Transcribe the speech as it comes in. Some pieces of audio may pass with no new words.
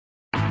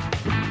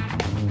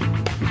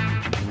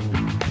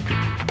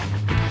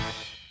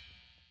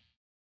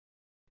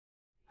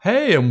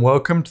Hey, and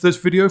welcome to this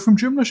video from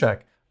Joomla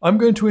Shack. I'm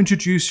going to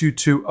introduce you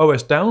to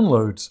OS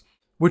Downloads,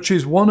 which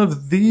is one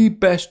of the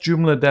best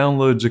Joomla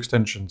Downloads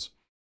extensions.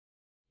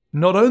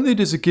 Not only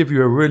does it give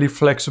you a really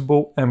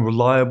flexible and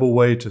reliable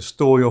way to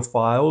store your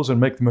files and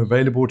make them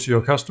available to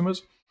your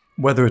customers,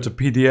 whether it's a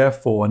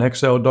PDF or an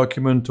Excel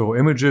document or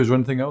images or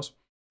anything else,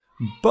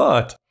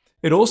 but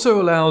it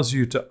also allows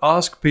you to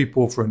ask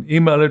people for an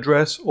email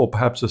address or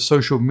perhaps a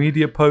social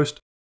media post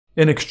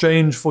in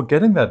exchange for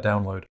getting that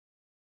download.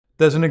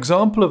 There's an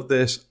example of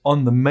this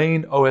on the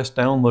main OS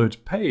Downloads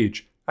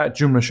page at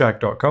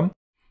joomlashack.com.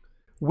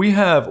 We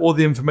have all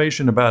the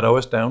information about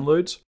OS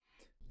Downloads,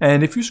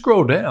 and if you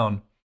scroll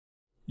down,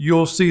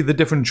 you'll see the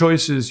different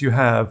choices you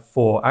have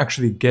for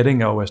actually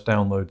getting OS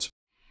Downloads.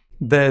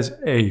 There's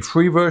a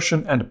free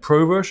version and a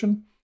pro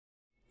version.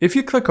 If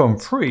you click on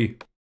free,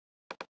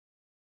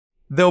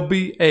 there'll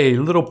be a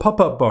little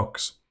pop-up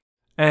box,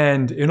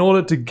 and in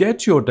order to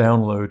get your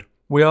download,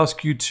 we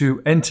ask you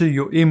to enter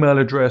your email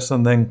address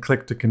and then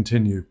click to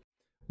continue.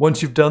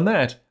 Once you've done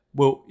that,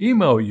 we'll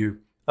email you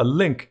a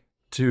link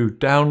to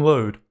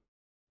download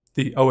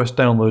the OS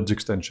Downloads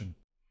extension.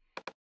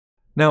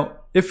 Now,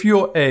 if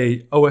you're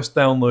a OS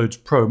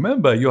Downloads Pro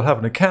member, you'll have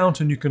an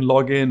account and you can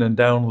log in and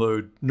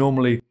download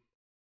normally.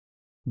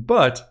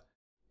 But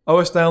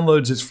OS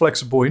Downloads is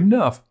flexible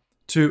enough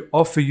to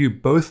offer you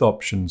both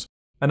options.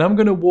 And I'm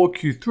going to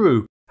walk you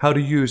through how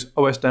to use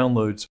OS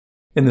Downloads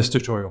in this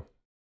tutorial.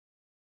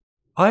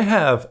 I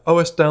have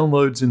OS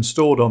Downloads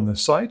installed on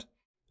this site,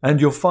 and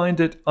you'll find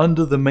it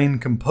under the main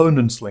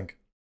components link.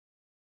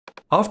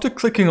 After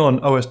clicking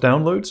on OS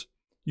Downloads,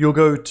 you'll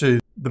go to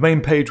the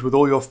main page with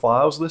all your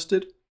files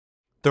listed.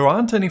 There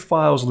aren't any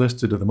files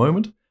listed at the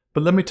moment,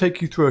 but let me take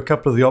you through a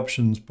couple of the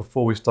options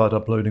before we start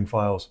uploading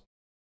files.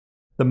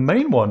 The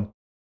main one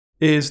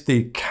is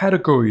the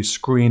categories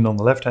screen on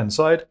the left-hand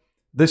side.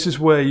 This is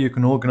where you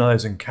can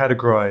organize and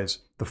categorize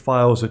the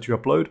files that you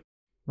upload.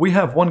 We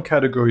have one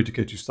category to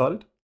get you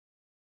started.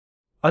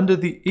 Under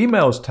the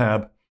Emails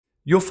tab,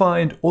 you'll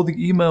find all the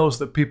emails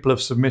that people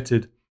have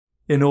submitted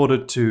in order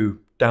to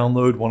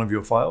download one of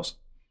your files.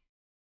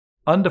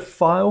 Under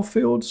File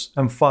Fields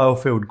and File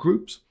Field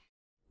Groups,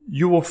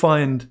 you will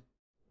find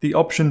the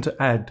option to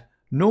add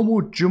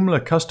normal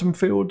Joomla custom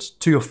fields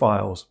to your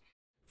files.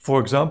 For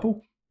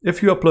example,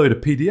 if you upload a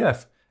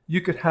PDF,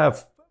 you could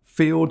have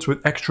fields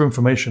with extra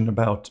information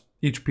about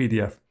each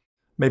PDF.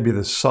 Maybe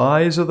the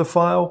size of the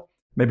file,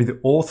 maybe the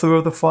author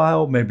of the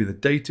file, maybe the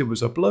date it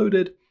was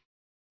uploaded.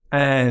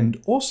 And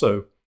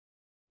also,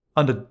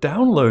 under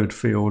download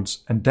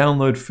fields and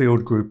download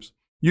field groups,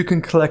 you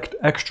can collect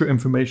extra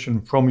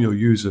information from your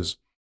users.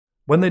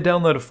 When they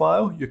download a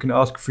file, you can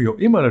ask for your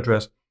email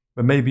address,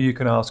 but maybe you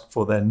can ask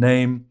for their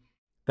name,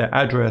 their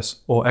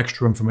address, or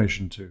extra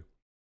information too.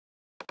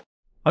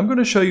 I'm going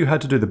to show you how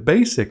to do the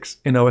basics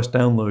in OS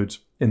Downloads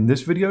in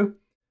this video.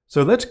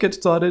 So let's get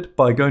started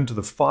by going to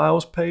the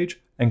Files page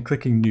and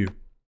clicking New.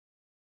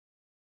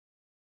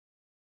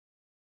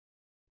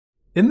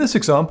 In this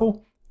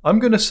example, I'm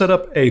going to set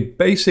up a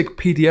basic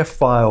PDF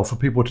file for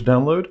people to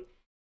download.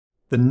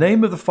 The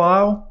name of the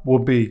file will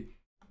be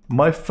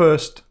My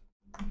First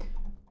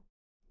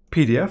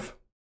PDF.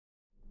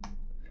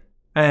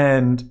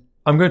 And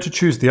I'm going to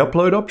choose the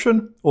upload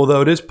option,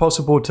 although it is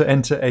possible to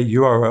enter a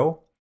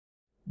URL.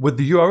 With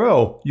the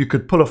URL, you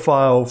could pull a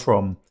file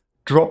from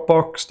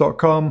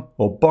Dropbox.com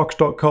or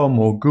Box.com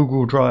or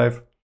Google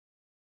Drive.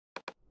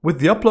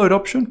 With the upload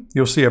option,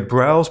 you'll see a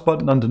Browse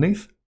button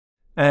underneath.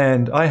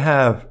 And I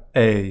have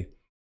a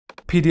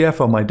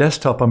PDF on my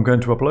desktop I'm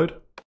going to upload,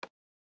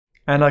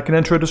 and I can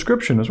enter a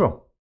description as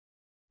well.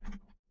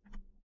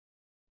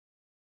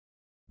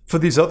 For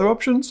these other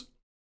options,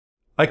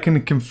 I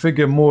can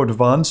configure more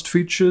advanced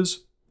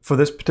features for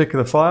this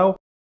particular file,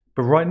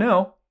 but right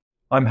now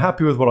I'm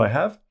happy with what I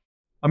have.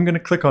 I'm going to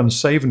click on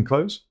Save and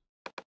Close,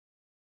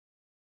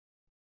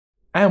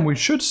 and we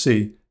should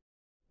see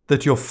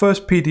that your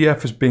first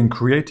PDF is being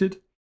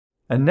created,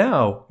 and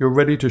now you're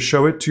ready to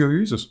show it to your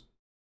users.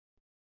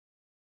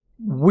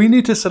 We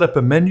need to set up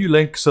a menu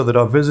link so that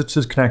our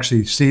visitors can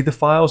actually see the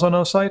files on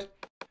our site.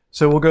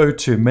 So we'll go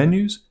to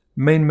Menus,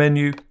 Main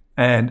Menu,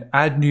 and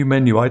Add New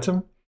Menu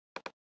Item.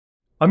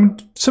 I'm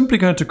simply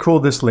going to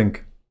call this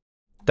link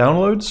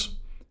Downloads.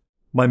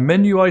 My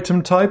menu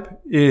item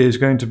type is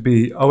going to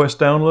be OS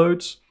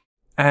Downloads,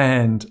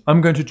 and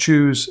I'm going to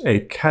choose a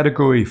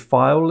category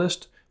file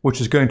list,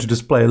 which is going to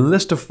display a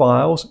list of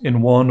files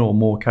in one or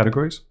more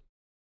categories.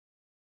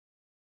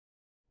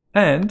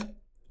 And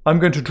I'm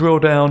going to drill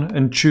down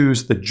and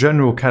choose the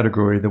general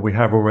category that we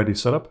have already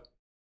set up.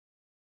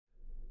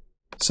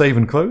 Save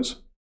and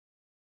close.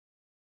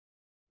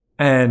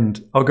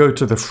 And I'll go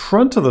to the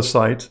front of the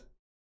site.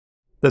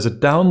 There's a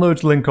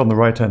downloads link on the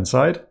right-hand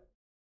side.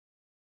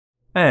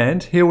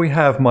 And here we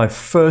have my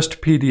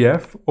first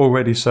PDF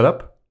already set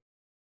up.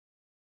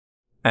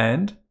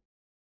 And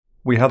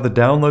we have the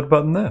download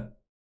button there.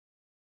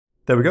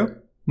 There we go.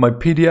 My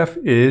PDF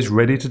is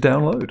ready to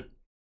download.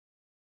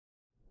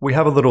 We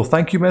have a little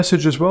thank you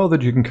message as well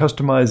that you can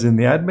customize in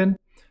the admin,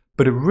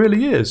 but it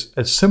really is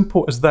as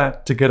simple as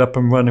that to get up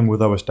and running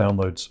with OS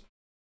Downloads.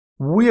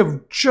 We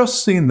have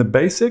just seen the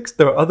basics.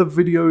 There are other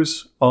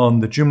videos on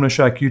the Joomla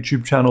Shack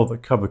YouTube channel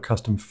that cover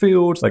custom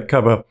fields, that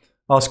cover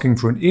asking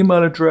for an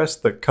email address,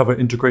 that cover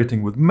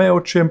integrating with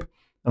MailChimp,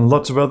 and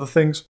lots of other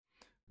things.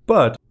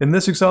 But in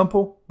this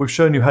example, we've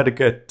shown you how to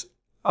get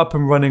up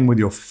and running with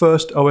your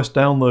first OS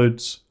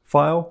Downloads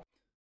file.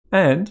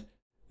 And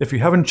if you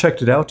haven't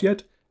checked it out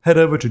yet, head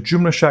over to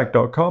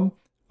joomlashack.com.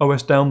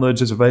 OS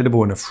Downloads is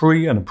available in a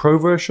free and a pro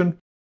version,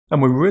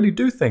 and we really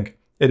do think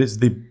it is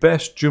the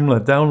best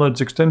Joomla Downloads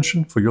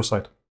extension for your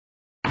site.